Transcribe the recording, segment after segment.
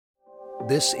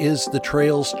This is the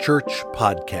Trails Church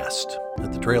podcast.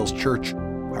 At the Trails Church,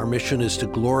 our mission is to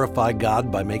glorify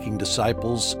God by making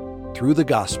disciples through the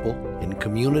gospel in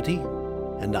community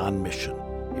and on mission.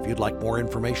 If you'd like more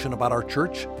information about our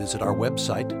church, visit our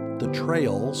website,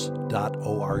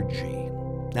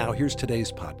 thetrails.org. Now, here's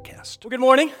today's podcast. Well, good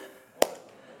morning.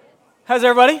 How's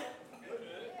everybody?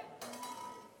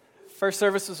 First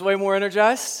service was way more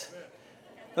energized.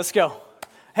 Let's go.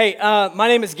 Hey, my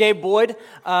name is Gabe Boyd.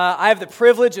 I have the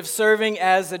privilege of serving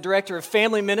as the director of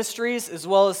family ministries as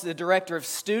well as the director of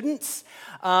students.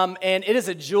 And it is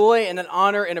a joy and an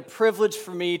honor and a privilege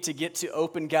for me to get to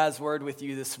open God's Word with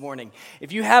you this morning.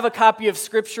 If you have a copy of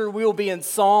Scripture, we will be in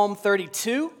Psalm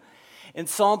 32. In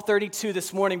Psalm 32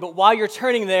 this morning. But while you're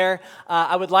turning there,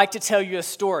 I would like to tell you a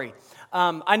story.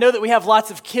 I know that we have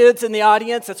lots of kids in the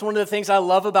audience. That's one of the things I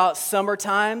love about summer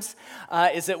times,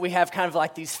 is that we have kind of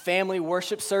like these family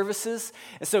worship services.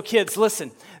 And so kids,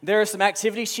 listen, there are some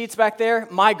activity sheets back there.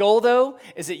 My goal, though,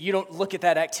 is that you don't look at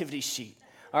that activity sheet.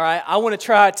 All right, I want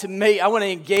to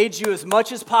engage you as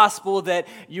much as possible that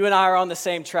you and I are on the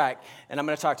same track. And I'm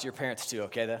going to talk to your parents too,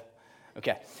 okay, though?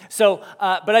 Okay, so,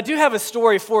 but I do have a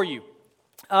story for you.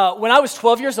 When I was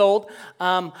 12 years old,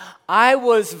 I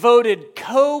was voted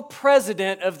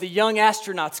co-president of the Young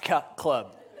Astronauts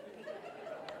Club.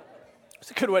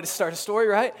 It's a good way to start a story,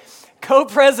 right?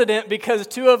 Co-president because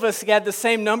two of us had the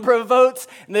same number of votes,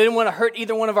 and they didn't want to hurt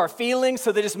either one of our feelings,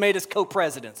 so they just made us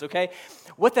co-presidents, okay?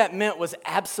 What that meant was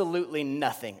absolutely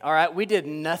nothing, all right? We did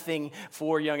nothing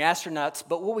for Young Astronauts,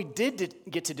 but what we did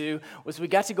get to do was we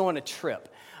got to go on a trip.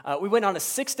 We went on a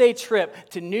 6-day trip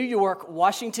to New York,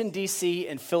 Washington, D.C.,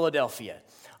 and Philadelphia,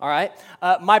 all right?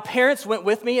 My parents went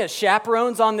with me as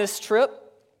chaperones on this trip,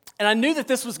 and I knew that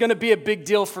this was going to be a big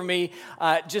deal for me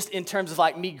just in terms of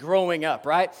like me growing up,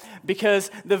 right?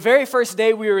 Because the very first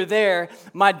day we were there,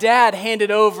 my dad handed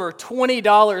over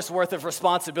 $20 worth of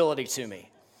responsibility to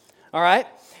me, all right?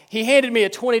 He handed me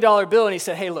a $20 bill, and he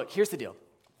said, hey, look, here's the deal.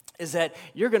 Is that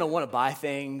you're going to want to buy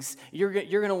things, you're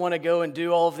going to want to go and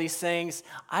do all of these things.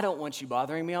 I don't want you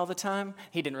bothering me all the time.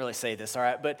 He didn't really say this, all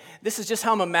right, but this is just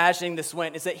how I'm imagining this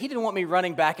went, is that he didn't want me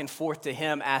running back and forth to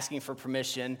him asking for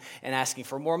permission and asking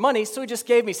for more money, so he just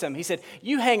gave me some. He said,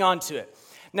 you hang on to it.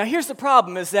 Now, here's the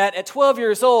problem, is that at 12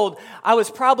 years old, I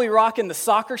was probably rocking the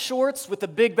soccer shorts with a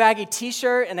big baggy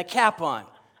t-shirt and a cap on.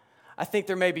 I think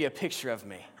there may be a picture of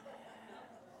me.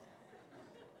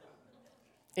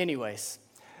 Anyways.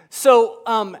 So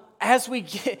as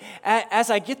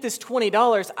I get this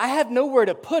 $20, I have nowhere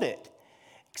to put it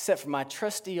except for my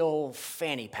trusty old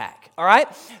fanny pack, all right?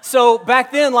 So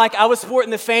back then, like, I was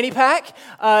sporting the fanny pack.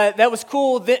 That was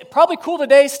cool, probably cool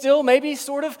today still, maybe,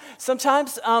 sort of,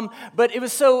 sometimes. But it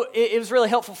was really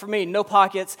helpful for me. No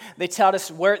pockets. They taught us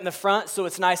to wear it in the front so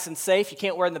it's nice and safe. You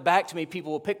can't wear it in the back. Too many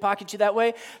people will pickpocket you that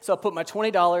way. So I put my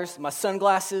 $20, my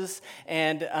sunglasses,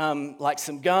 and like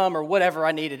some gum or whatever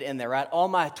I needed in there, right? All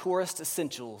my tourist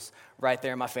essentials right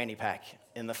there in my fanny pack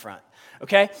in the front.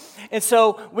 Okay? And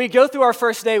so we go through our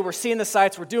first day, we're seeing the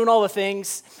sights, we're doing all the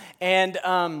things, and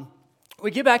we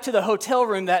get back to the hotel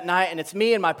room that night, and it's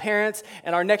me and my parents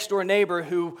and our next door neighbor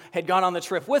who had gone on the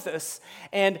trip with us,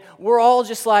 and we're all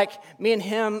just like, me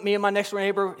and my next door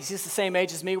neighbor, he's just the same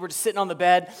age as me, we're just sitting on the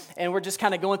bed, and we're just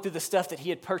kind of going through the stuff that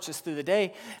he had purchased through the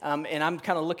day, and I'm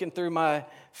kind of looking through my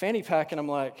fanny pack, and I'm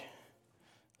like,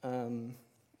 there's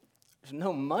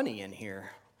no money in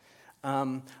here.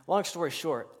 Long story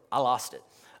short, I lost it.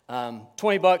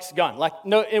 $20 gone. Like,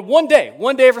 no, in one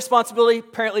day of responsibility,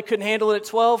 apparently couldn't handle it at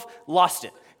 12, lost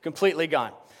it, completely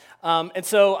gone. And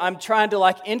so I'm trying to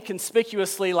like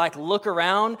inconspicuously like look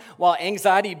around while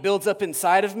anxiety builds up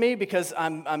inside of me because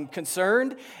I'm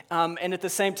concerned, and at the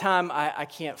same time I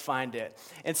can't find it.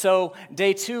 And so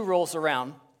day 2 rolls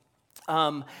around,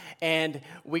 and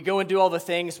we go and do all the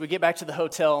things. We get back to the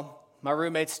hotel. My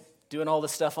roommate's doing all the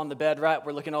stuff on the bed, right?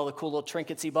 We're looking at all the cool little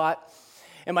trinkets he bought.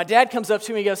 And my dad comes up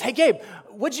to me and goes, hey, Gabe,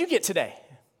 what'd you get today?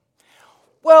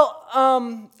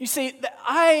 Well, you see,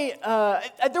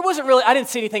 there wasn't really, I didn't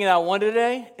see anything that I wanted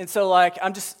today. And so, like,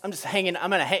 I'm just hanging,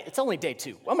 it's only day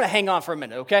 2. I'm going to hang on for a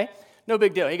minute, okay? No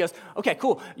big deal. He goes, okay,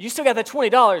 cool. You still got that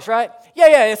 $20, right?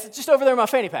 Yeah, it's just over there in my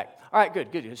fanny pack. All right, good.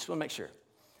 I just want to make sure.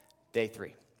 Day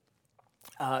 3.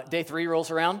 Day 3 rolls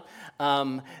around.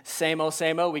 Same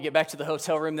old. We get back to the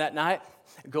hotel room that night,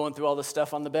 going through all the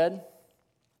stuff on the bed.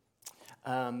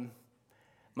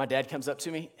 My dad comes up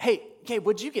to me. Hey, Gabe,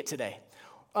 what'd you get today?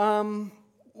 You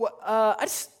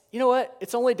know what?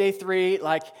 It's only day 3.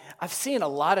 Like, I've seen a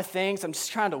lot of things. I'm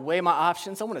just trying to weigh my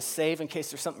options. I want to save in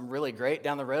case there's something really great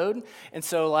down the road. And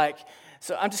so, like,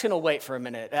 So I'm just going to wait for a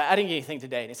minute. I didn't get anything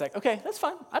today. And he's like, okay, that's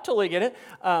fine. I totally get it.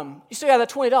 You still got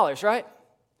that $20, right?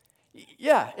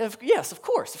 Yes, of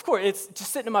course. It's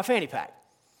just sitting in my fanny pack.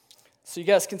 So you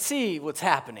guys can see what's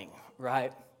happening,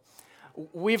 right?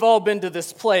 We've all been to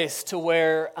this place to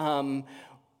where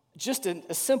just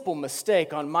a simple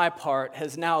mistake on my part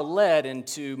has now led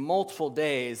into multiple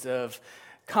days of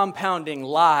compounding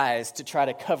lies to try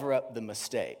to cover up the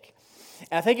mistake.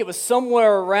 And I think it was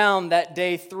somewhere around that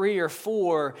day 3 or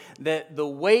 4 that the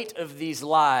weight of these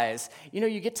lies,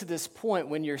 you get to this point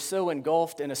when you're so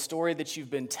engulfed in a story that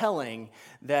you've been telling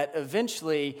that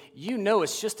eventually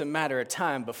it's just a matter of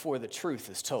time before the truth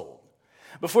is told.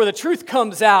 Before the truth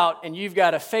comes out and you've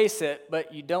got to face it,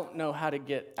 but you don't know how to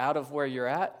get out of where you're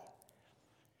at.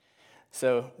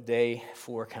 So day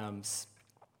 4 comes.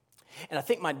 And I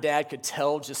think my dad could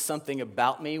tell just something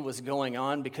about me was going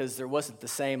on because there wasn't the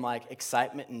same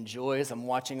excitement and joy as I'm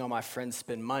watching all my friends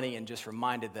spend money and just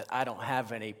reminded that I don't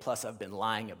have any, plus I've been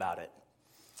lying about it.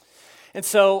 And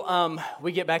so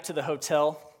we get back to the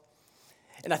hotel,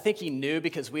 and I think he knew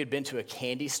because we had been to a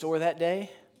candy store that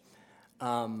day.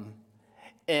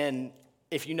 And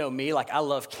if you know me, I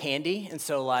love candy, and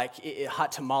so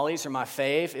hot tamales are my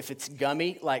fave. If it's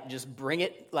gummy, just bring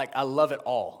it. I love it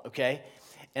all, okay?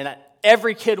 And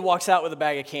every kid walks out with a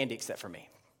bag of candy except for me.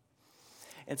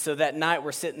 And so that night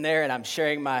we're sitting there and I'm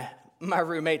sharing my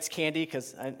roommate's candy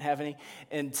because I didn't have any.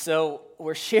 And so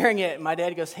we're sharing it and my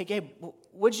dad goes, hey, Gabe,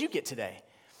 what'd you get today?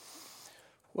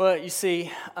 Well, you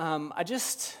see, I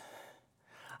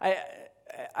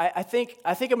think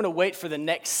I'm going to wait for the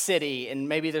next city and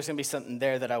maybe there's going to be something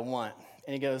there that I want.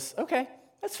 And he goes, okay,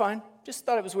 that's fine. Just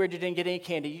thought it was weird you didn't get any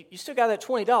candy. You still got that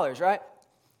 $20, right?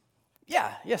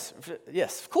 Yes,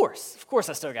 of course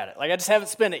I still got it. I just haven't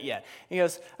spent it yet. He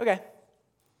goes, okay,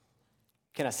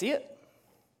 can I see it?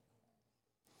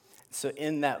 So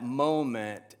in that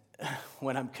moment,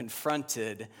 when I'm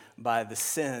confronted by the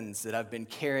sins that I've been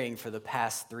carrying for the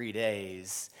past 3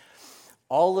 days,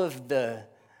 all of the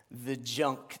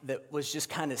junk that was just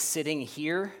kind of sitting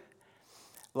here,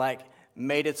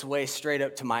 made its way straight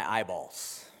up to my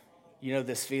eyeballs. You know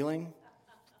this feeling?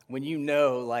 When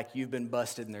you've been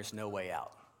busted and there's no way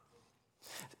out.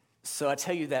 So I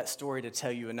tell you that story to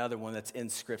tell you another one that's in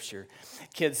Scripture.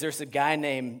 Kids, there's a guy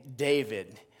named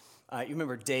David. You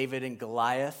remember David and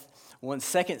Goliath? Well, in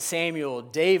 2 Samuel,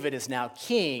 David is now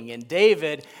king, and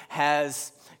David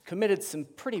has committed some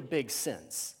pretty big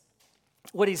sins.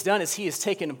 What he's done is he has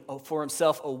taken for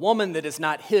himself a woman that is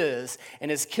not his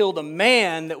and has killed a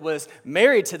man that was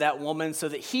married to that woman so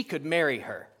that he could marry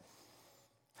her.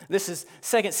 This is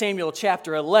 2 Samuel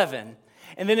chapter 11.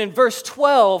 And then in verse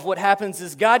 12, what happens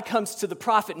is God comes to the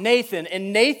prophet Nathan,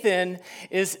 and Nathan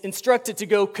is instructed to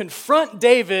go confront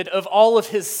David of all of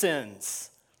his sins.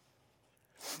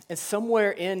 And somewhere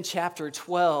in chapter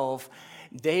 12,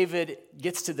 David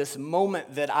gets to this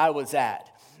moment that I was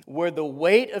at, where the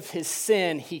weight of his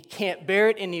sin, he can't bear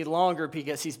it any longer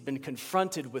because he's been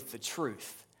confronted with the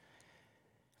truth.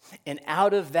 And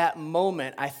out of that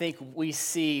moment, I think we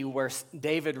see where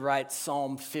David writes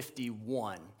Psalm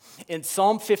 51. In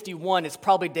Psalm 51, it's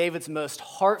probably David's most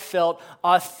heartfelt,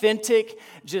 authentic,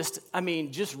 just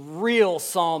real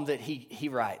psalm that he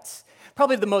writes.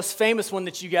 Probably the most famous one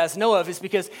that you guys know of is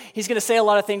because he's going to say a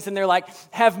lot of things in there like,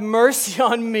 have mercy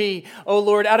on me, O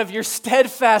Lord, out of your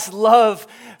steadfast love,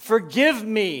 forgive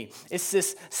me. It's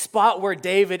this spot where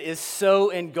David is so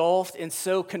engulfed and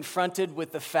so confronted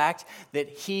with the fact that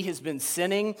he has been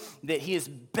sinning, that he is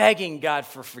begging God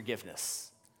for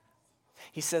forgiveness.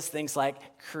 He says things like,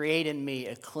 create in me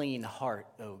a clean heart,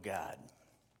 O God.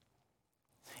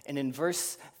 And in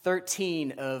verse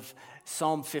 13 of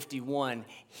Psalm 51,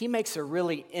 he makes a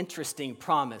really interesting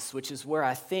promise, which is where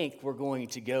I think we're going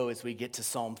to go as we get to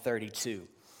Psalm 32.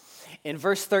 In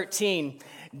verse 13,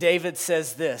 David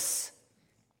says this,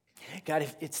 God,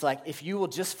 if you will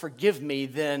just forgive me,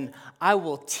 then I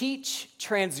will teach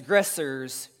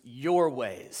transgressors your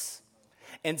ways,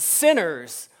 and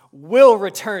sinners will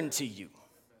return to you.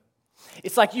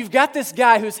 It's like you've got this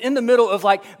guy who's in the middle of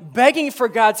begging for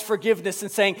God's forgiveness and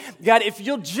saying, God, if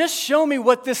you'll just show me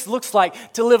what this looks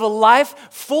like to live a life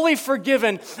fully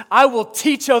forgiven, I will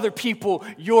teach other people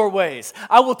your ways.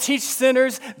 I will teach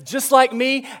sinners just like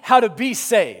me how to be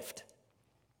saved.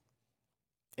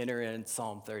 Enter in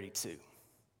Psalm 32.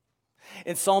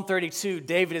 In Psalm 32,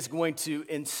 David is going to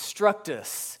instruct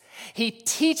us. He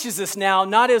teaches us now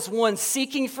not as one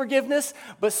seeking forgiveness,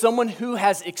 but someone who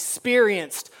has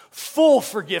experienced full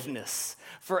forgiveness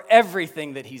for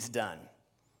everything that he's done.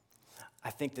 I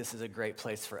think this is a great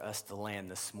place for us to land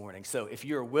this morning. So if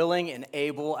you're willing and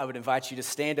able, I would invite you to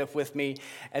stand up with me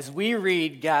as we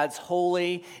read God's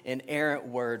holy and inerrant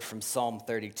word from Psalm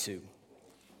 32.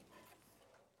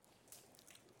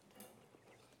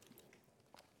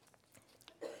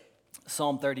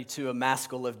 Psalm 32, a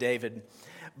maskil of David.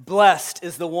 Blessed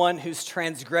is the one whose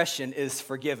transgression is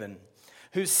forgiven,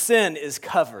 whose sin is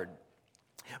covered.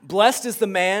 Blessed is the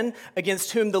man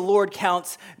against whom the Lord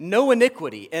counts no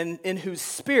iniquity, and in whose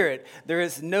spirit there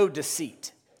is no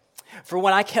deceit. For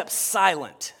when I kept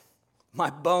silent, my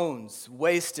bones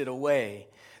wasted away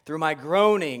through my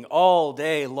groaning all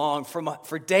day long.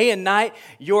 For day and night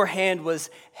your hand was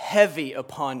heavy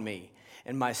upon me,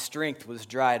 and my strength was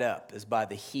dried up as by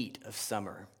the heat of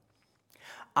summer.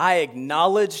 I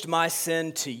acknowledged my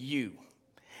sin to you,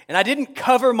 and I didn't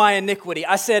cover my iniquity.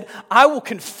 I said, I will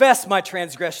confess my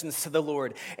transgressions to the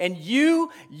Lord, and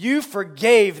you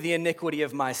forgave the iniquity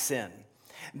of my sin.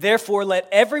 Therefore, let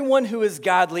everyone who is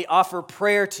godly offer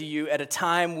prayer to you at a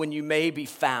time when you may be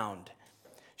found.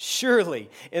 Surely,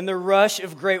 in the rush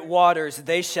of great waters,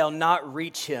 they shall not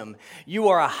reach him. You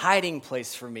are a hiding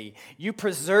place for me. You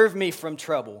preserve me from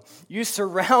trouble. You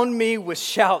surround me with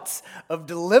shouts of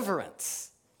deliverance.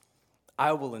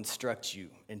 I will instruct you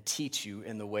and teach you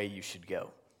in the way you should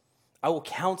go. I will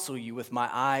counsel you with my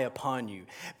eye upon you.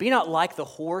 Be not like the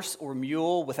horse or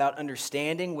mule without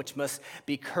understanding, which must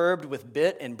be curbed with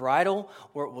bit and bridle,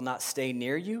 or it will not stay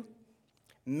near you.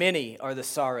 Many are the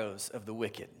sorrows of the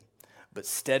wicked, but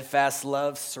steadfast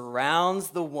love surrounds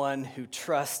the one who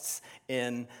trusts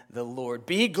in the Lord.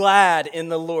 Be glad in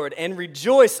the Lord and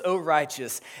rejoice, O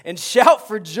righteous, and shout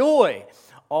for joy,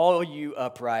 all you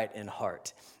upright in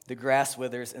heart. The grass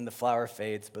withers and the flower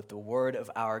fades, but the word of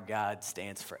our God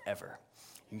stands forever.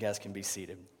 You guys can be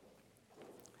seated.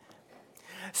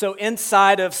 So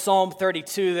inside of Psalm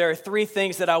 32, there are three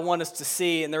things that I want us to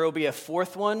see, and there will be a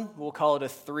fourth one. We'll call it a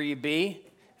 3B,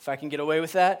 if I can get away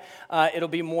with that. It'll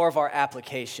be more of our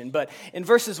application. But in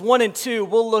verses 1 and 2,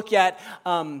 we'll look at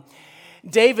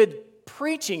David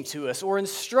preaching to us or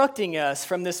instructing us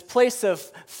from this place of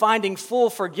finding full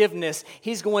forgiveness.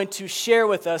 He's going to share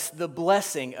with us the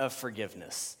blessing of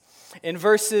forgiveness. In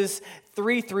verses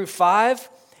 3 through 5,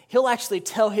 he'll actually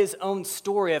tell his own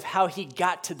story of how he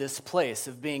got to this place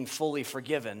of being fully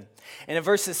forgiven. And in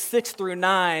verses 6 through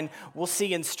 9, we'll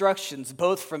see instructions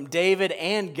both from David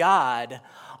and God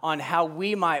on how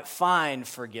we might find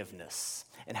forgiveness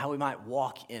and how we might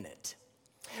walk in it.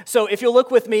 So if you'll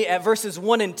look with me at verses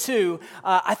 1 and 2,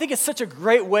 I think it's such a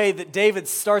great way that David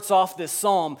starts off this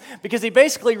psalm because he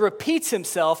basically repeats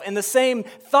himself in the same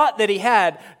thought that he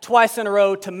had twice in a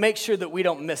row to make sure that we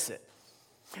don't miss it.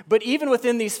 But even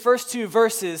within these first two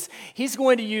verses, he's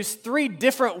going to use three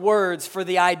different words for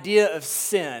the idea of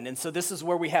sin. And so this is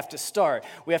where we have to start.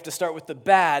 We have to start with the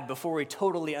bad before we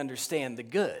totally understand the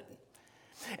good.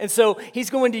 And so he's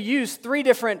going to use three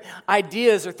different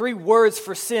ideas or three words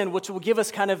for sin, which will give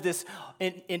us kind of this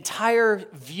entire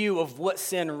view of what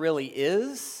sin really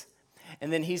is.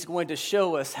 And then he's going to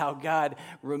show us how God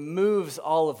removes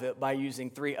all of it by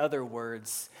using three other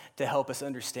words to help us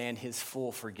understand his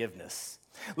full forgiveness.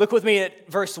 Look with me at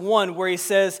verse 1 where he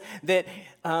says that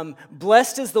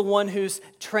blessed is the one whose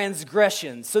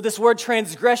transgressions. So this word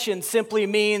transgression simply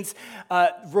means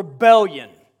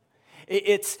rebellion.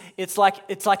 It's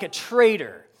like a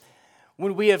traitor.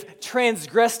 When we have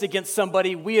transgressed against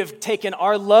somebody, we have taken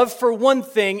our love for one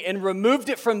thing and removed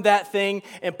it from that thing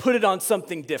and put it on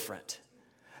something different,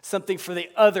 something for the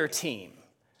other team.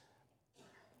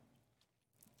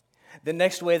 The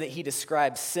next way that he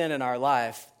describes sin in our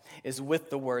life is with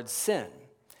the word sin.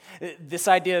 This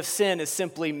idea of sin is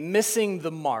simply missing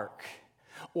the mark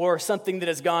or something that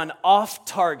has gone off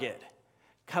target.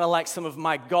 Kind of like some of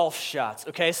my golf shots,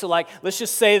 okay? So like, let's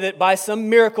just say that by some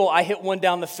miracle, I hit one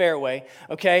down the fairway,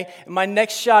 okay? And my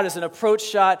next shot is an approach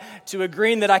shot to a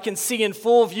green that I can see in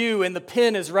full view, and the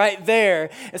pin is right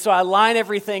there. And so I line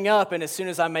everything up, and as soon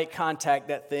as I make contact,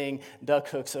 that thing duck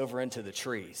hooks over into the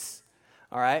trees,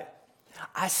 all right?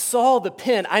 I saw the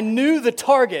pin. I knew the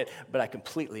target, but I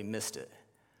completely missed it.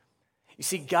 You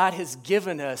see, God has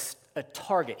given us a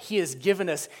target. He has given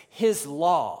us his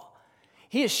law.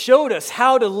 He has showed us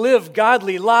how to live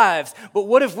godly lives, but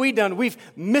what have we done? We've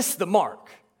missed the mark.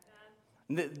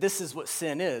 This is what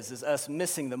sin is us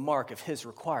missing the mark of his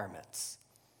requirements.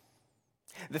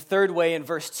 The third way in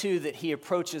verse 2 that he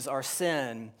approaches our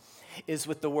sin is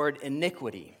with the word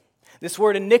iniquity. This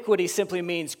word iniquity simply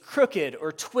means crooked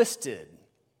or twisted.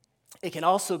 It can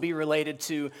also be related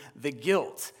to the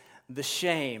guilt, the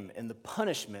shame, and the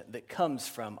punishment that comes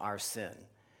from our sin.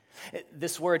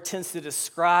 This word tends to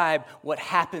describe what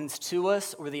happens to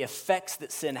us or the effects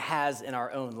that sin has in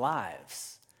our own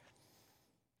lives.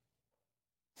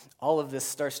 All of this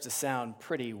starts to sound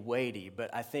pretty weighty,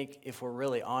 but I think if we're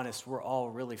really honest, we're all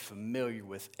really familiar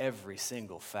with every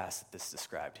single facet that's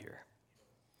described here.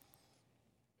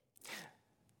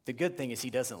 The good thing is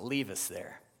he doesn't leave us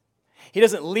there. He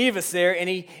doesn't leave us there, and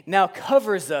he now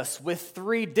covers us with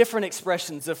 3 different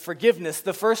expressions of forgiveness.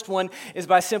 The first one is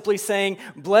by simply saying,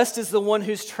 blessed is the one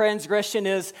whose transgression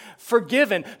is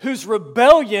forgiven, whose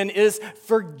rebellion is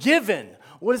forgiven.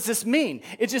 What does this mean?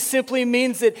 It just simply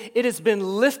means that it has been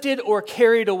lifted or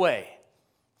carried away.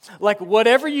 Like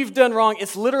whatever you've done wrong,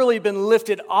 it's literally been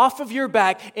lifted off of your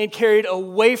back and carried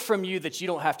away from you that you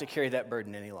don't have to carry that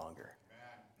burden any longer.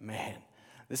 Man.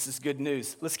 This is good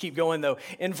news. Let's keep going, though.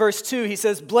 In verse 2, he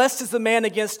says, blessed is the man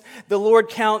against the Lord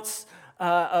counts,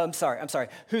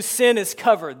 whose sin is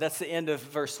covered. That's the end of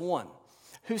verse 1.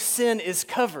 Whose sin is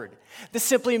covered. This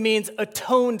simply means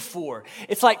atoned for.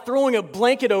 It's like throwing a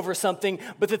blanket over something,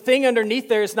 but the thing underneath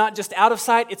there is not just out of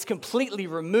sight, it's completely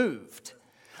removed.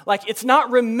 Like it's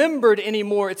not remembered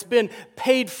anymore, it's been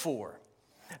paid for.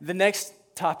 The next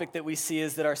topic that we see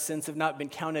is that our sins have not been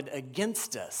counted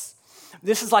against us.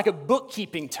 This is like a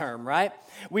bookkeeping term, right?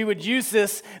 We would use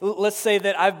this, let's say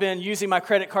that I've been using my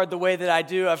credit card the way that I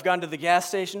do. I've gone to the gas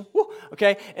station,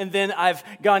 okay? And then I've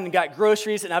gone and got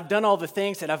groceries, and I've done all the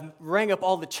things, and I've rang up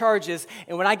all the charges.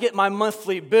 And when I get my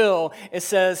monthly bill, it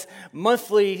says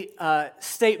monthly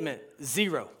statement,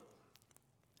 0.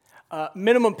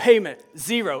 Minimum payment,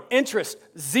 0. Interest,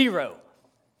 0.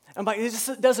 I'm like, it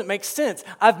just doesn't make sense.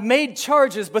 I've made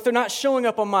charges, but they're not showing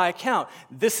up on my account.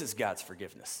 This is God's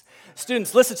forgiveness.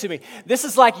 Students, listen to me. This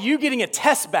is like you getting a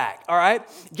test back, all right?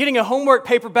 Getting a homework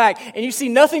paper back, and you see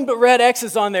nothing but red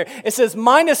X's on there. It says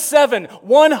 -7,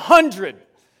 100.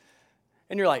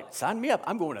 And you're like, sign me up.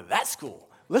 I'm going to that school.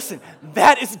 Listen,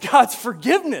 that is God's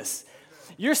forgiveness.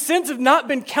 Your sins have not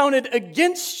been counted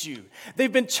against you.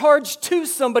 They've been charged to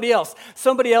somebody else.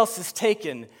 Somebody else has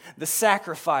taken the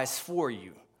sacrifice for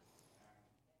you.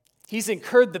 He's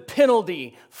incurred the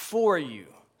penalty for you.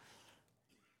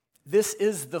 This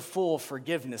is the full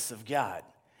forgiveness of God.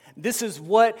 This is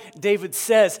what David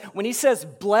says. When he says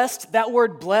blessed, that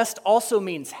word blessed also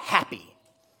means happy.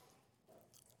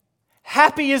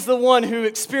 Happy is the one who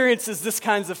experiences this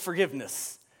kinds of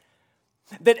forgiveness.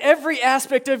 That every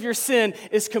aspect of your sin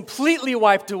is completely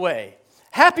wiped away.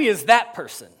 Happy is that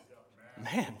person.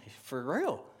 Man, for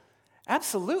real.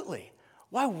 Absolutely.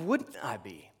 Why wouldn't I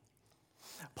be?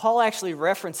 Paul actually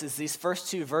references these first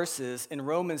 2 verses in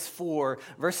Romans 4,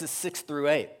 verses 6 through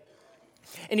 8.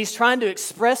 And he's trying to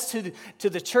express to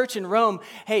the church in Rome,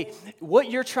 hey, what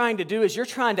you're trying to do is you're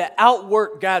trying to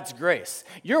outwork God's grace.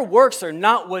 Your works are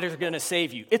not what are going to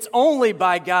save you. It's only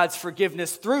by God's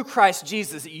forgiveness through Christ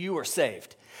Jesus that you are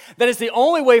saved. That is the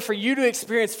only way for you to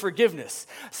experience forgiveness.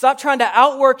 Stop trying to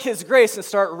outwork His grace and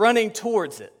start running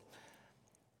towards it.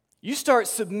 You start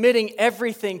submitting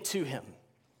everything to Him.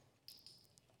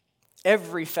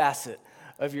 Every facet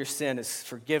of your sin is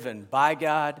forgiven by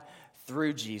God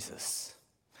through Jesus.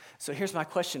 So here's my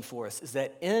question for us, is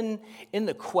that in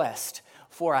the quest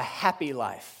for a happy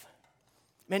life,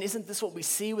 man, isn't this what we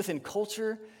see within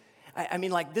culture? I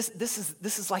mean, like this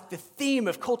is like the theme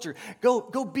of culture.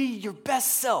 Go be your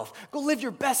best self. Go live your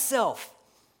best self.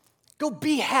 Go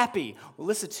be happy. Well,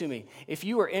 listen to me. If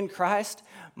you are in Christ,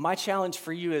 my challenge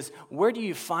for you is, where do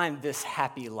you find this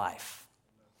happy life?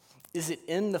 Is it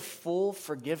in the full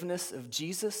forgiveness of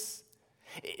Jesus?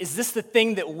 Is this the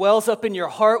thing that wells up in your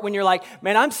heart when you're like,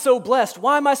 man, I'm so blessed.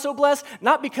 Why am I so blessed?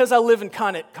 Not because I live in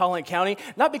Collin County,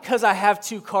 not because I have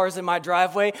 2 cars in my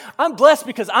driveway. I'm blessed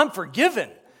because I'm forgiven.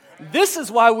 This is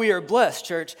why we are blessed,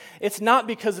 church. It's not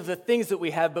because of the things that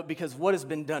we have, but because what has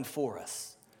been done for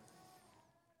us.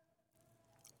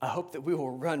 I hope that we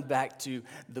will run back to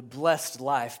the blessed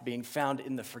life being found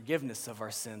in the forgiveness of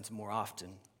our sins more often.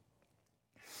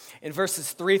 In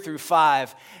verses 3 through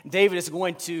 5, David is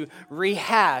going to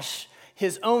rehash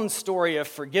his own story of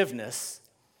forgiveness,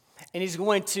 and he's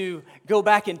going to go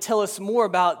back and tell us more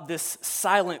about this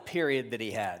silent period that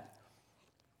he had.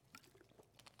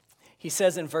 He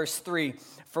says in verse 3,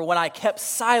 "For when I kept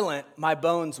silent, my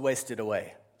bones wasted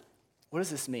away." What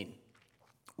does this mean?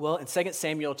 Well, in 2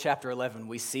 Samuel chapter 11,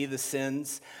 we see the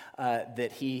sins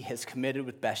that he has committed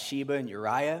with Bathsheba and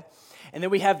Uriah. And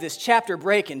then we have this chapter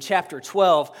break in chapter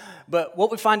 12. But what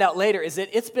we find out later is that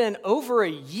it's been over a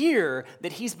year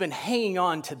that he's been hanging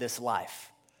on to this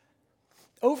life.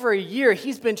 Over a year,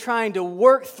 he's been trying to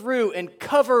work through and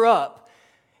cover up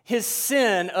his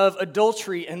sin of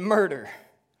adultery and murder.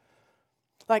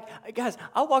 Like, guys,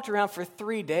 I walked around for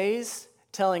 3 days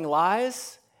telling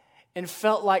lies, and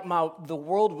felt like the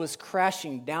world was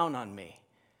crashing down on me.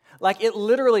 Like it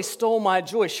literally stole my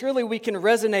joy. Surely we can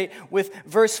resonate with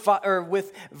verse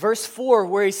 4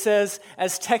 where he says,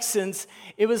 as Texans,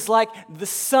 it was like the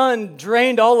sun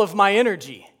drained all of my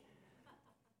energy.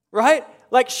 Right?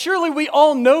 Like surely we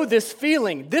all know this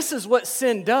feeling. This is what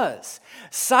sin does.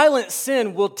 Silent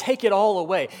sin will take it all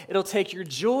away. It'll take your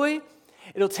joy.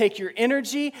 It'll take your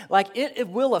energy. Like it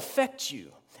will affect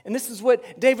you. And this is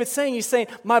what David's saying. He's saying,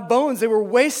 my bones, they were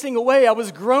wasting away. I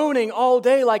was groaning all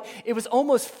day. Like it was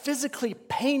almost physically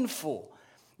painful,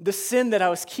 the sin that I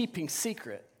was keeping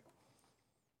secret.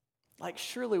 Like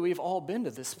surely we've all been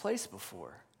to this place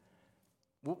before.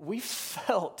 We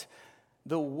felt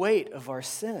the weight of our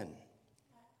sin.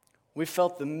 We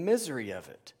felt the misery of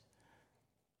it.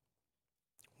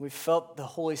 We felt the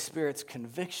Holy Spirit's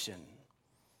conviction.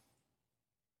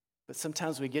 But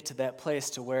sometimes we get to that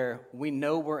place to where we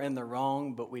know we're in the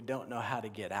wrong, but we don't know how to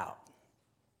get out.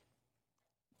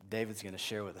 David's going to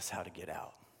share with us how to get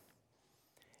out.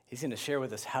 He's going to share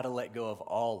with us how to let go of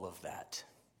all of that.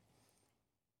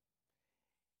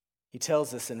 He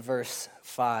tells us in verse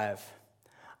 5,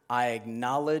 I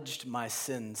acknowledged my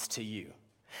sins to you.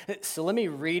 So let me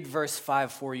read verse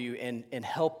 5 for you and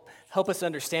help us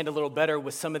understand a little better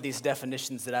with some of these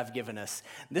definitions that I've given us.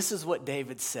 This is what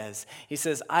David says. He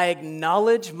says, I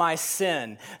acknowledge my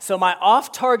sin. So my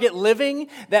off-target living,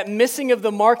 that missing of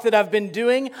the mark that I've been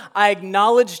doing, I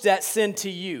acknowledge that sin to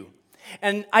you.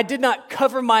 And I did not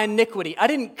cover my iniquity. I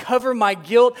didn't cover my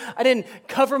guilt. I didn't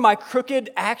cover my crooked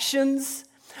actions.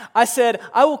 I said,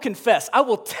 I will confess. I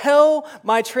will tell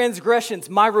my transgressions,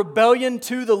 my rebellion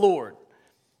to the Lord.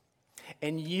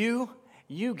 And you,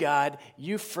 God,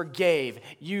 you forgave.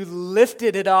 You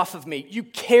lifted it off of me. You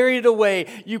carried it away.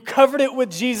 You covered it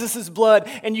with Jesus' blood,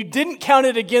 and you didn't count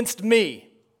it against me.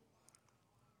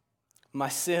 My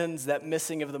sins, that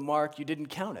missing of the mark, you didn't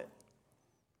count it.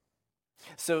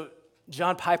 So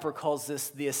John Piper calls this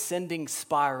the ascending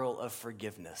spiral of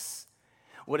forgiveness.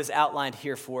 What is outlined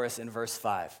here for us in verse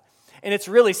 5. And it's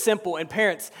really simple. And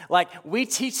parents, like we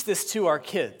teach this to our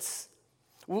kids.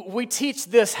 We teach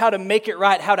this how to make it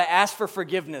right, how to ask for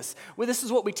forgiveness. Well, this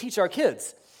is what we teach our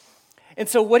kids. And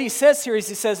so what he says here is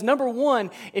he says, number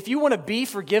one, if you want to be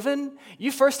forgiven, you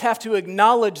first have to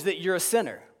acknowledge that you're a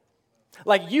sinner.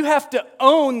 Like you have to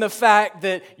own the fact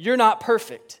that you're not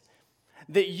perfect,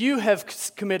 that you have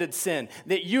committed sin,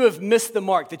 that you have missed the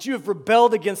mark, that you have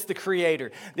rebelled against the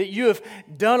Creator, that you have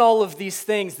done all of these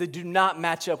things that do not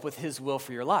match up with His will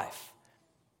for your life.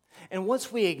 And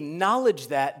once we acknowledge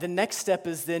that, the next step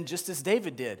is then just as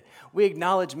David did. We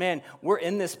acknowledge, man, we're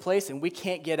in this place and we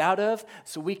can't get out of,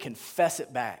 so we confess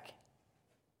it back.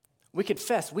 We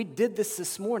confess. We did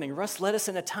this morning. Russ led us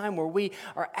in a time where we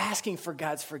are asking for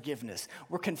God's forgiveness.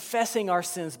 We're confessing our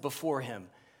sins before Him,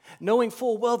 knowing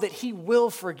full well that He will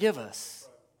forgive us.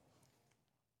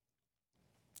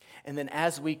 And then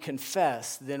as we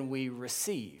confess, then we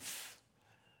receive.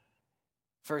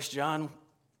 1 John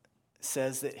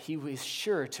says that He was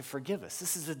sure to forgive us.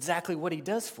 This is exactly what He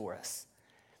does for us.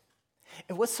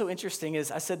 And what's so interesting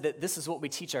is I said that this is what we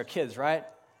teach our kids, right?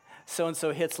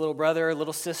 So-and-so hits little brother or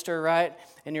little sister, right?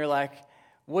 And you're like,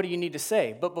 what do you need to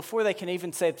say? But before they can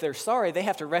even say that they're sorry, they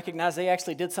have to recognize they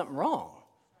actually did something wrong.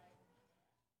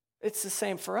 It's the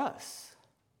same for us.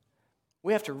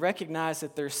 We have to recognize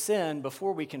that there's sin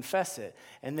before we confess it.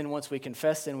 And then once we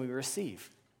confess, then we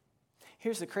receive.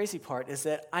 Here's the crazy part is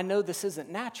that I know this isn't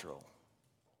natural.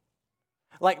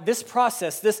 Like this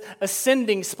process, this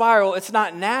ascending spiral, it's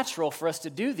not natural for us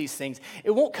to do these things. It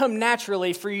won't come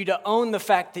naturally for you to own the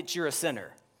fact that you're a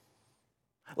sinner.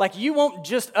 Like you won't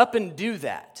just up and do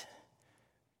that.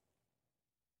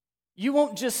 You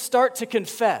won't just start to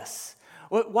confess.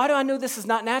 Why do I know this is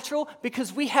not natural?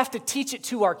 Because we have to teach it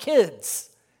to our kids.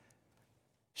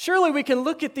 Surely we can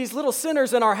look at these little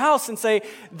sinners in our house and say,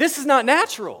 this is not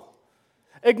natural.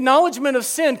 Acknowledgement of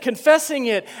sin, confessing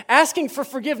it, asking for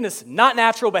forgiveness, not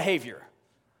natural behavior.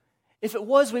 If it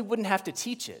was, we wouldn't have to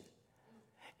teach it.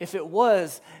 If it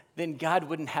was, then God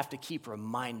wouldn't have to keep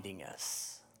reminding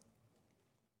us.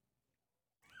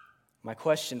 My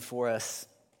question for us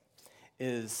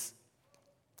is,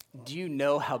 do you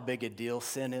know how big a deal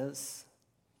sin is?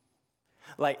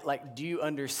 Like, do you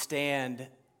understand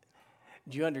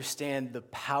the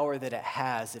power that it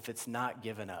has if it's not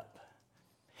given up?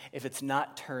 If it's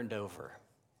not turned over?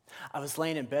 I was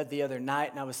laying in bed the other night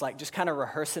and I was like just kind of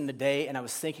rehearsing the day and I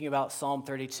was thinking about Psalm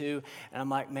 32 and I'm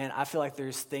like, man, I feel like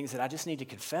there's things that I just need to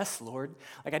confess, Lord.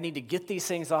 Like I need to get these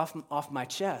things off my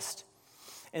chest.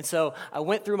 And so I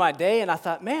went through my day and I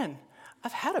thought, man,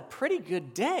 I've had a pretty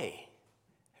good day.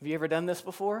 Have you ever done this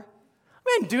before?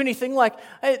 I didn't do anything like,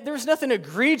 there was nothing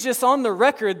egregious on the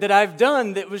record that I've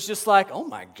done that was just like, oh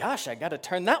my gosh, I got to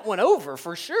turn that one over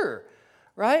for sure,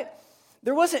 right?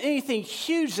 There wasn't anything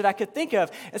huge that I could think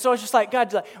of. And so I was just like,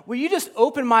 God, will you just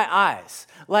open my eyes?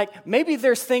 Like, maybe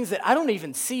there's things that I don't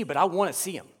even see, but I want to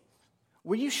see them.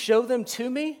 Will you show them to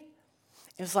me?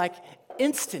 It's like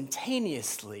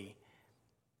instantaneously.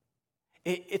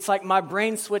 It's like my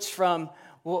brain switched from,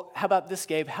 well, how about this,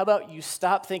 Gabe? How about you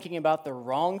stop thinking about the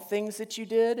wrong things that you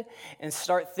did and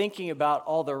start thinking about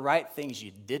all the right things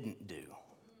you didn't do?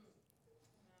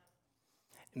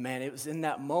 Man, it was in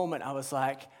that moment I was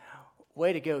like,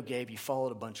 way to go, Gabe. You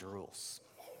followed a bunch of rules.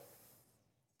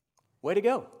 Way to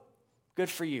go. Good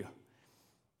for you.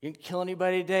 You didn't kill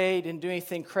anybody today, didn't do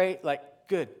anything crazy. Like,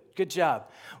 good job.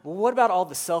 Well, what about all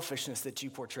the selfishness that you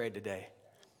portrayed today?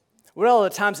 What about all the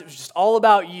times it was just all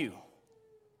about you?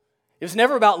 It was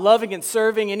never about loving and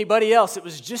serving anybody else. It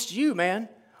was just you, man.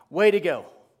 Way to go.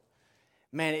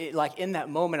 Man, like in that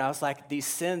moment, I was like, these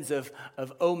sins of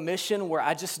omission where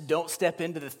I just don't step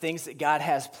into the things that God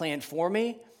has planned for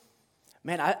me.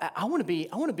 Man, I want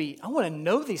to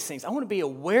know these things. I want to be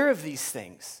aware of these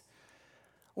things.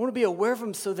 I want to be aware of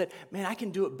them so that, man, I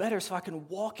can do it better so I can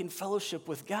walk in fellowship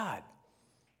with God.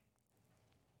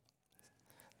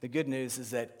 The good news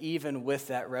is that even with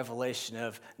that revelation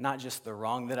of not just the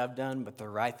wrong that I've done, but the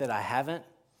right that I haven't,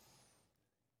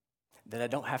 that I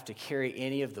don't have to carry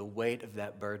any of the weight of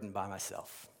that burden by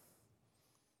myself.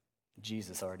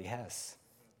 Jesus already has.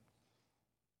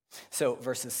 So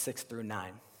verses 6 through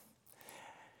 9.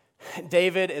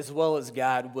 David, as well as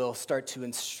God, will start to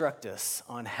instruct us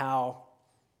on how,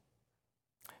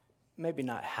 maybe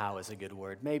not how is a good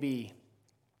word, maybe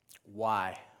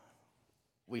why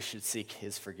we should seek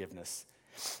his forgiveness.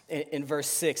 In verse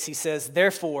 6, he says,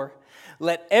 "Therefore,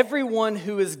 let everyone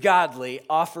who is godly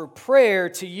offer prayer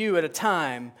to you at a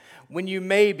time when you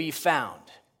may be found."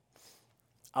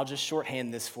 I'll just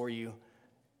shorthand this for you.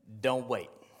 Don't wait.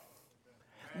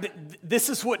 This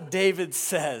is what David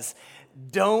says.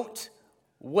 Don't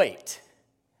wait.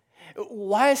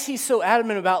 Why is he so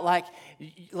adamant about like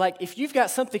if you've got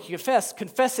something to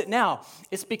confess it now?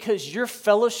 It's because your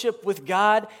fellowship with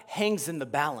God hangs in the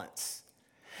balance.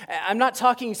 I'm not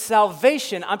talking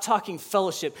salvation, I'm talking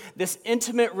fellowship, this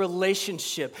intimate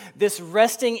relationship, this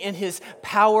resting in his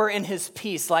power and his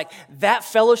peace. Like that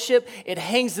fellowship, it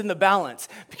hangs in the balance.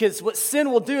 Because what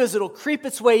sin will do is it'll creep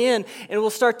its way in and it will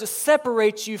start to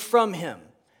separate you from him.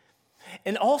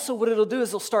 And also what it'll do is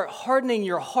it'll start hardening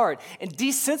your heart and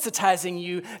desensitizing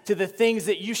you to the things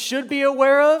that you should be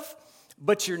aware of,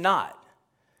 but you're not.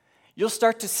 You'll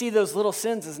start to see those little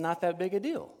sins as not that big a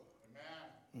deal.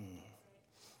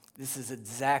 This is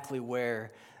exactly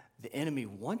where the enemy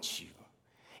wants you.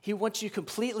 He wants you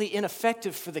completely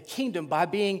ineffective for the kingdom by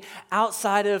being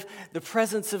outside of the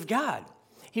presence of God.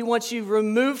 He wants you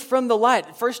removed from the light.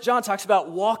 1 John talks about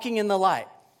walking in the light.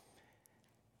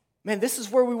 Man, this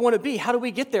is where we want to be. How do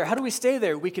we get there? How do we stay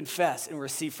there? We confess and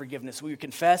receive forgiveness. We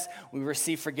confess, we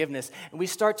receive forgiveness. And we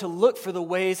start to look for the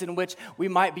ways in which we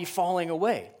might be falling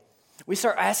away. We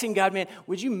start asking God, man,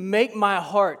 would you make my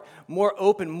heart more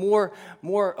open, more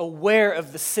aware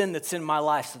of the sin that's in my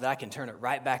life so that I can turn it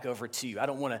right back over to you? I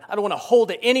don't want to hold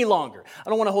it any longer. I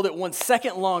don't want to hold it 1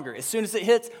 second longer. As soon as it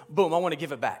hits, boom, I want to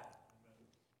give it back.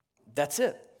 That's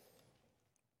it.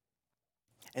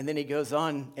 And then he goes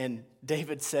on, and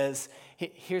David says,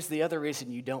 here's the other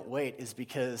reason you don't wait is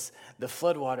because the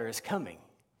floodwater is coming.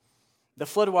 The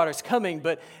floodwater is coming,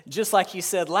 but just like he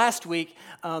said last week,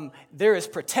 there is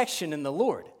protection in the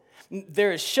Lord.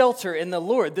 There is shelter in the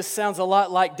Lord. This sounds a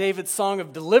lot like David's song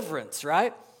of deliverance,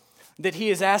 right? That he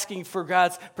is asking for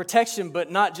God's protection,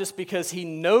 but not just because he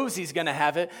knows he's going to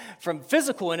have it from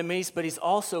physical enemies, but he's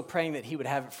also praying that he would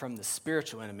have it from the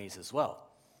spiritual enemies as well.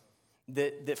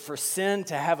 That for sin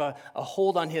to have a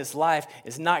hold on his life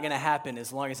is not going to happen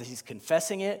as long as he's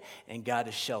confessing it and God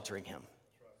is sheltering him.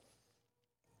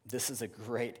 This is a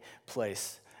great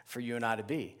place for you and I to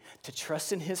be, to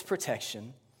trust in his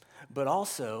protection, but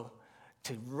also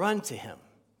to run to him,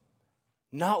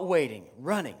 not waiting,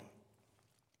 running.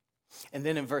 And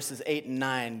then in verses 8 and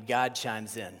 9, God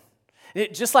chimes in.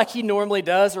 Just like he normally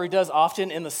does, or he does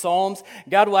often in the Psalms,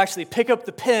 God will actually pick up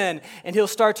the pen and he'll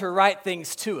start to write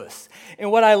things to us.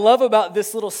 And what I love about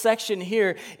this little section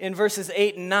here in verses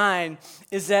 8 and 9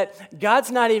 is that God's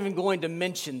not even going to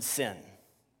mention sin.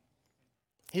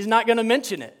 He's not going to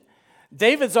mention it.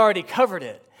 David's already covered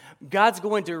it. God's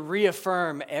going to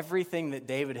reaffirm everything that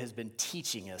David has been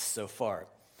teaching us so far.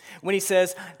 When he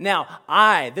says, now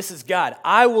this is God,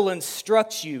 I will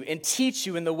instruct you and teach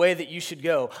you in the way that you should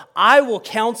go. I will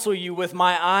counsel you with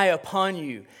my eye upon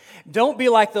you. Don't be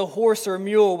like the horse or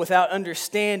mule without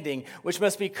understanding, which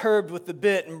must be curbed with the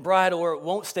bit and bridle, or it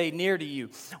won't stay near to you.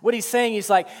 What he's saying, he's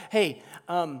like, hey,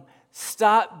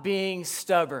 stop being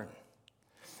stubborn.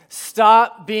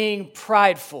 Stop being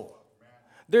prideful.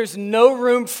 There's no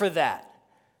room for that.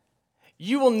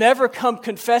 You will never come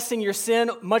confessing your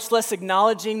sin, much less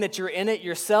acknowledging that you're in it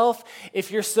yourself,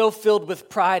 if you're so filled with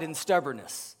pride and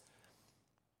stubbornness.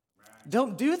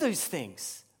 Don't do those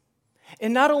things.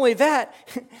 And not only that,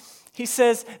 he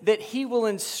says that he will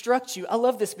instruct you. I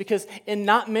love this because in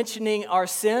not mentioning our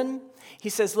sin, he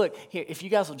says, look, here, if you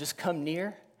guys will just come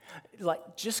near,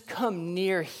 just come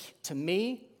near to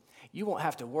me, you won't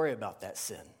have to worry about that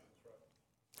sin.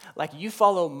 Like you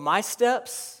follow my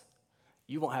steps,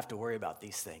 you won't have to worry about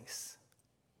these things.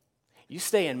 You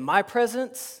stay in my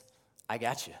presence, I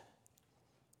got you.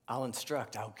 I'll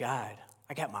instruct, I'll guide.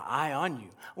 I got my eye on you.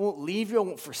 I won't leave you, I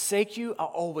won't forsake you. I'll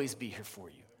always be here for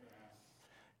you.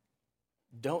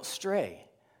 Don't stray,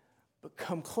 but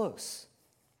come close.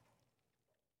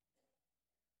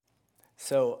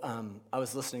 So I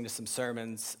was listening to some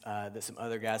sermons that some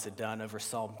other guys had done over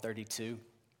Psalm 32.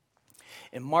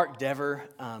 And Mark Dever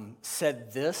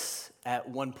said this at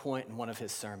one point in one of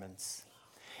his sermons.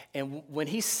 And when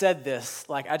he said this,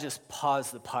 I just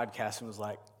paused the podcast and was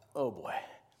like, oh boy.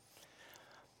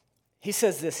 He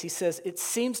says this, he says, it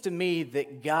seems to me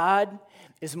that God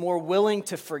is more willing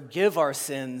to forgive our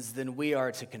sins than we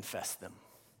are to confess them.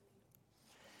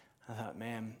 I thought,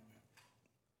 man,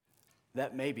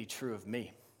 that may be true of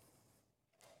me.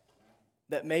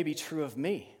 That may be true of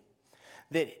me.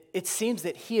 That it seems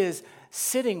that he is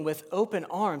sitting with open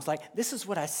arms. This is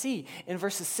what I see in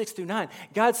verses 6 through 9.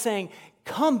 God's saying,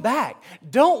 come back.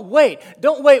 Don't wait.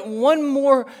 Don't wait one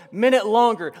more minute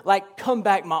longer. Come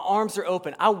back. My arms are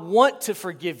open. I want to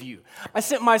forgive you. I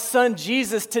sent my son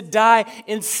Jesus to die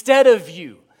instead of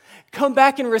you. Come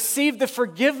back and receive the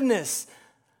forgiveness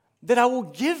that I will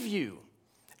give you.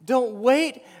 Don't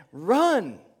wait.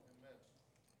 Run.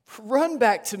 Run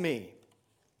back to me.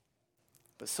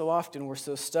 But so often we're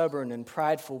so stubborn and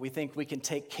prideful, we think we can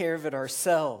take care of it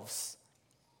ourselves.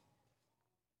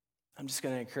 I'm just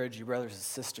going to encourage you, brothers and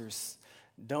sisters,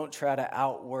 don't try to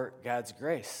outwork God's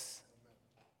grace.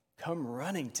 Come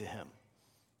running to him.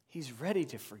 He's ready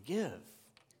to forgive.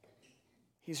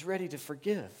 He's ready to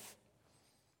forgive.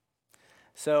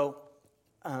 So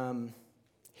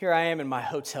here I am in my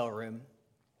hotel room,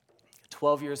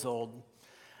 12 years old.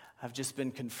 I've just been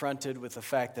confronted with the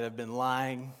fact that I've been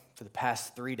lying for the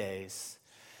past 3 days.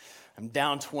 I'm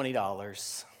down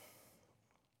 $20.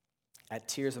 I had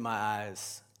tears in my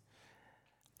eyes.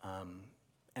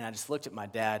 And I just looked at my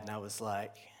dad and I was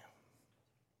like,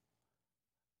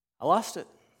 I lost it.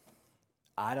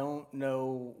 I don't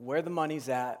know where the money's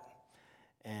at,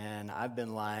 and I've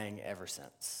been lying ever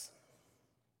since.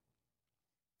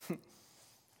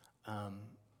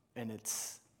 And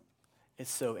it's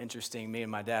so interesting. Me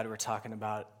and my dad were talking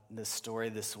about this story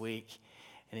this week,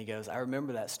 and he goes, I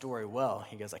remember that story well.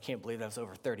 He goes, I can't believe that was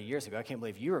over 30 years ago. I can't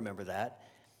believe you remember that.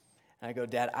 And I go,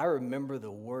 Dad, I remember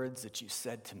the words that you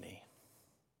said to me.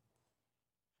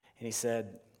 And he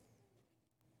said,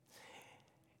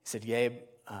 Gabe,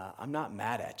 I'm not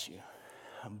mad at you,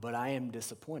 but I am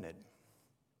disappointed.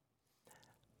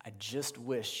 I just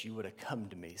wish you would have come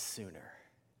to me sooner.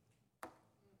 And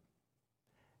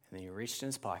then he reached in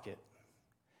his pocket,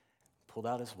 pulled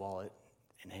out his wallet,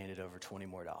 and handed over $20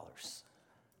 more.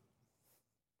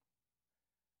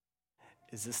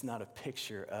 Is this not a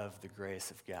picture of the grace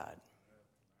of God?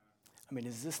 I mean,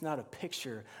 is this not a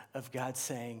picture of God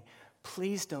saying,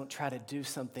 please don't try to do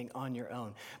something on your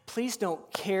own. Please don't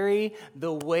carry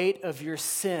the weight of your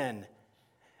sin,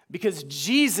 because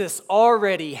Jesus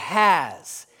already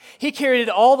has. He carried it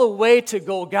all the way to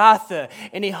Golgotha,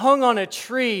 and he hung on a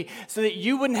tree so that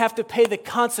you wouldn't have to pay the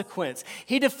consequence.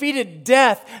 He defeated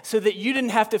death so that you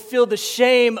didn't have to feel the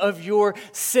shame of your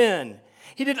sin.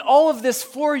 He did all of this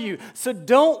for you, so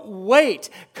don't wait.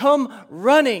 Come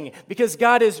running, because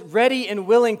God is ready and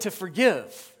willing to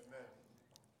forgive.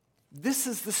 This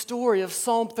is the story of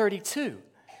Psalm 32,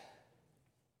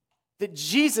 that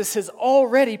Jesus has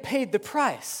already paid the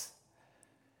price,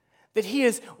 that he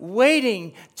is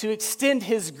waiting to extend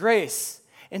his grace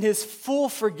and his full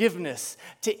forgiveness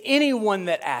to anyone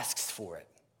that asks for it.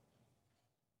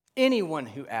 Anyone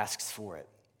who asks for it.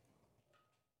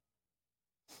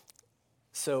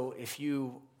 So if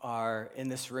you are in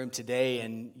this room today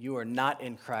and you are not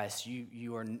in Christ,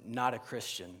 you are not a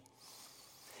Christian,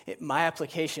 my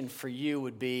application for you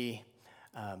would be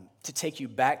to take you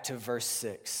back to verse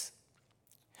 6.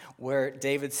 where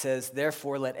David says,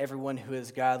 "Therefore let everyone who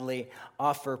is godly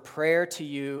offer prayer to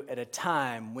you at a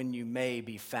time when you may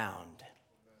be found."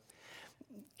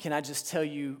 Can I just tell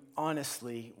you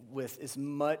honestly, with as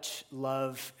much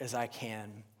love as I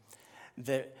can,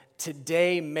 that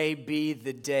today may be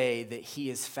the day that he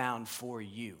is found for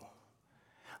you.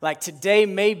 Like today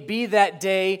may be that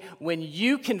day when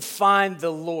you can find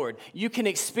the Lord. You can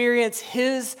experience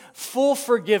his full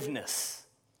forgiveness.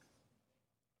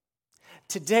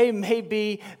 Today may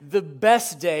be the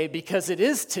best day because it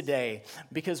is today,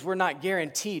 because we're not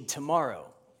guaranteed tomorrow.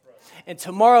 And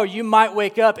tomorrow you might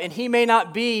wake up and he may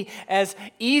not be as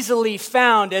easily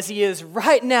found as he is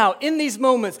right now in these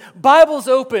moments. Bibles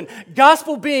open,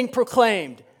 gospel being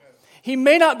proclaimed. He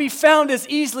may not be found as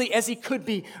easily as he could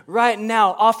be right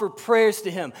now. Offer prayers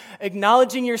to him,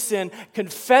 acknowledging your sin,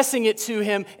 confessing it to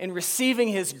him, and receiving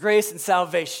his grace and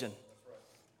salvation.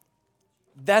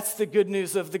 That's the good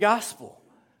news of the gospel.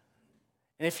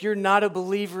 And if you're not a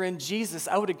believer in Jesus,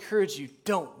 I would encourage you,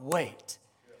 don't wait.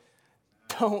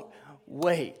 Don't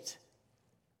wait.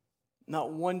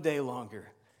 Not one day longer.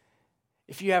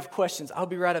 If you have questions, I'll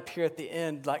be right up here at the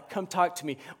end. Like, come talk to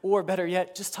me. Or better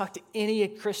yet, just talk to any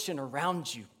Christian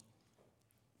around you.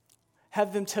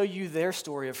 Have them tell you their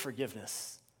story of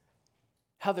forgiveness,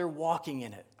 how they're walking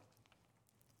in it.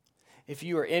 If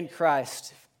you are in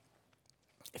Christ,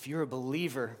 if you're a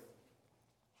believer,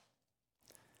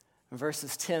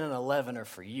 verses 10 and 11 are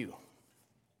for you.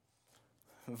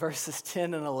 Verses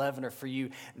 10 and 11 are for you.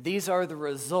 These are the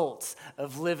results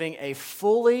of living a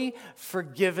fully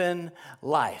forgiven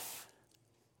life.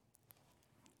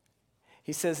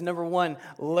 He says, number one,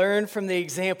 learn from the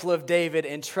example of David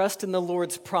and trust in the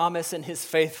Lord's promise and his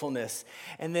faithfulness.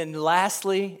 And then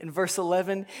lastly, in verse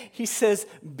 11, he says,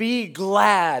 be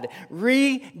glad,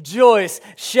 rejoice,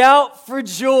 shout for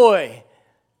joy.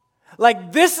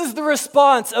 Like this is the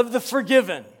response of the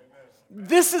forgiven.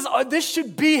 This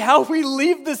should be how we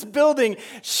leave this building,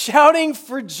 shouting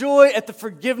for joy at the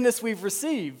forgiveness we've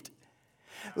received.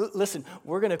 Listen,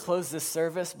 we're going to close this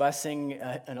service by singing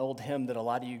an old hymn that a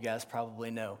lot of you guys probably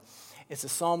know. It's a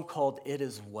psalm called "It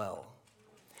Is Well."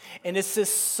 And it's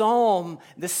this song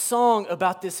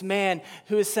about this man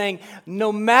who is saying,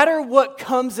 no matter what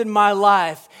comes in my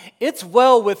life, it's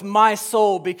well with my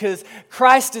soul because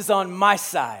Christ is on my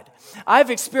side. I've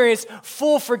experienced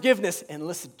full forgiveness. And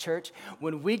listen, church,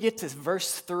 when we get to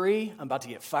verse 3, I'm about to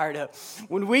get fired up.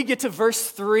 When we get to verse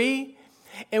 3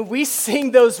 and we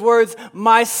sing those words,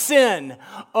 my sin,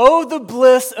 oh, the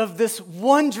bliss of this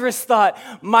wondrous thought,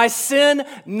 my sin,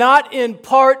 not in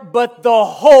part, but the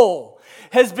whole,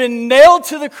 has been nailed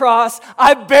to the cross.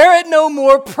 I bear it no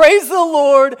more. Praise the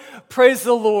Lord. Praise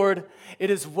the Lord. It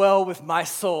is well with my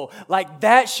soul. Like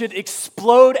that should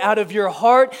explode out of your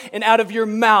heart and out of your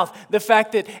mouth. The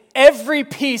fact that every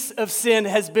piece of sin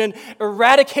has been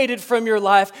eradicated from your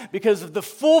life because of the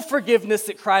full forgiveness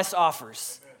that Christ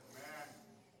offers.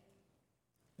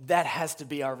 That has to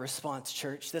be our response,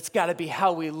 church. That's got to be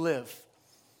how we live.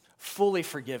 Fully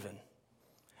forgiven.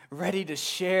 Ready to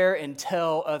share and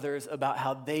tell others about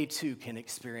how they too can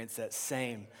experience that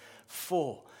same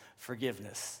full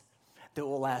forgiveness that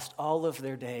will last all of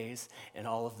their days and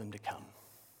all of them to come.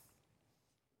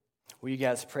 Will you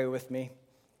guys pray with me?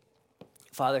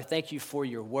 Father, thank you for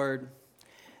your word.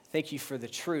 Thank you for the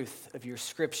truth of your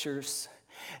scriptures.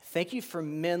 Thank you for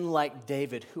men like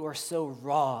David who are so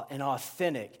raw and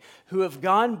authentic, who have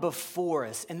gone before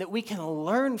us and that we can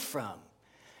learn from.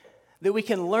 That we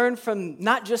can learn from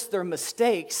not just their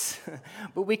mistakes,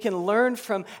 but we can learn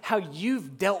from how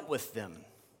you've dealt with them.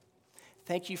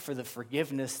 Thank you for the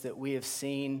forgiveness that we have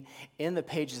seen in the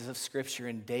pages of Scripture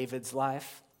in David's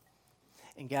life.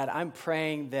 And God, I'm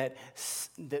praying that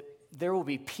there will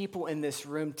be people in this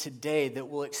room today that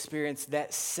will experience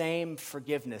that same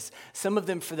forgiveness. Some of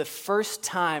them for the first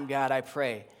time, God, I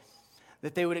pray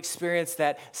that they would experience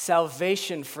that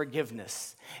salvation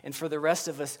forgiveness. And for the rest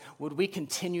of us, would we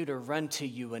continue to run to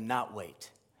you and not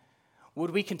wait?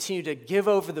 Would we continue to give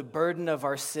over the burden of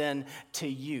our sin to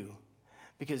you?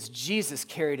 Because Jesus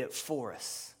carried it for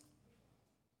us.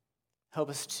 Help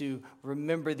us to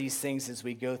remember these things as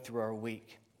we go through our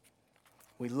week.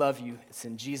 We love you. It's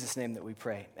in Jesus' name that we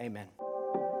pray. Amen.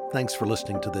 Thanks for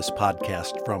listening to this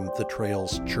podcast from The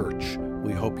Trails Church.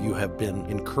 We hope you have been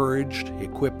encouraged,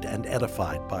 equipped, and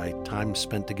edified by time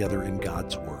spent together in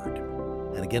God's Word.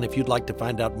 And again, if you'd like to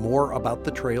find out more about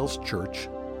The Trails Church,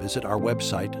 visit our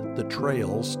website,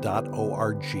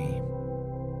 thetrails.org.